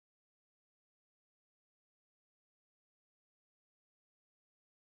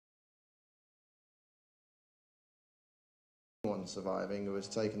one surviving who has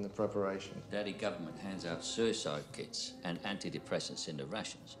taken the preparation. Daddy government hands out suicide kits and antidepressants in the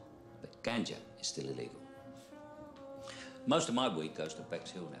rations, but ganja is still illegal. Most of my weed goes to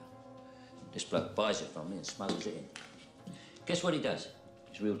Bexhill now. This bloke buys it from me and smuggles it in. Guess what he does?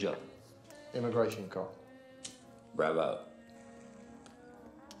 His real job. Immigration cop. Bravo.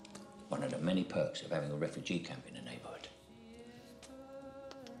 One of the many perks of having a refugee camp in the neighbourhood.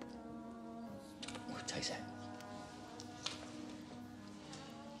 Well, taste that.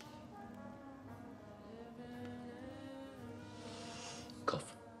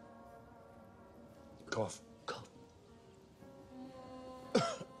 Cough. Cough. Cough.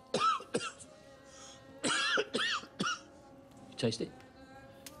 You taste it?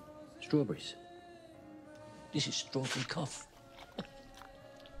 Strawberries. This is strawberry cough.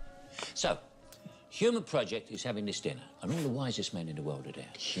 So, Human Project is having this dinner, and all the wisest men in the world are there.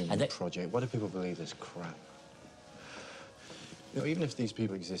 Human Project? Why do people believe this crap? You know, even if these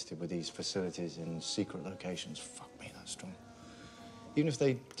people existed with these facilities in secret locations, fuck me, that's strong. Even if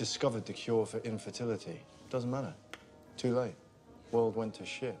they discovered the cure for infertility, doesn't matter. Too late. World went to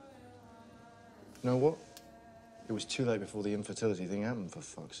shit. You know what? It was too late before the infertility thing happened, for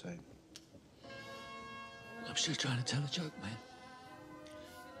fuck's sake. I'm still trying to tell a joke, man.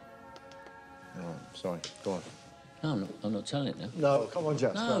 Oh, sorry. Go on. No, I'm not telling it now. No, come on,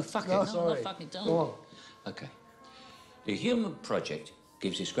 Jasper. No, fuck it. No, No, sorry. I'm not fucking done. Go on. OK. The Human Project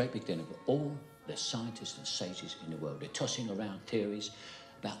gives this great big dinner for all the scientists and sages in the world. They're tossing around theories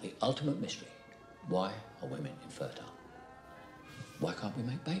about the ultimate mystery. Why are women infertile? Why can't we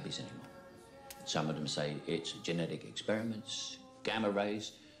make babies anymore? Some of them say it's genetic experiments, gamma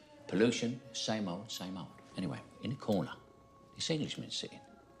rays, pollution, same old, same old. Anyway, in the corner, this Englishman's sitting.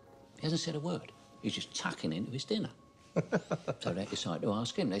 He hasn't said a word. He's just tucking into his dinner. So they decide to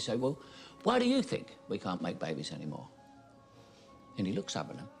ask him. They say, well, why do you think we can't make babies anymore? And he looks up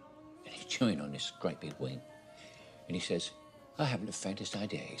at them, and he's chewing on this great big wing. And he says, I haven't the faintest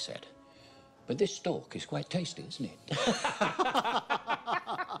idea, he said. But this stalk is quite tasty, isn't it?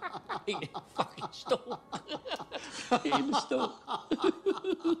 Eating fucking stalk. Eating the stalk.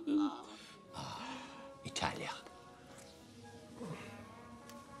 Italia.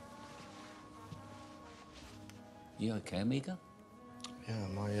 You okay, amigo? Yeah,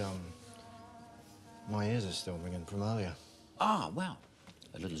 my ears are still ringing from earlier. Ah, well,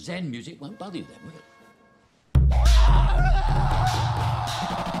 a little Zen music won't bother you then, will it?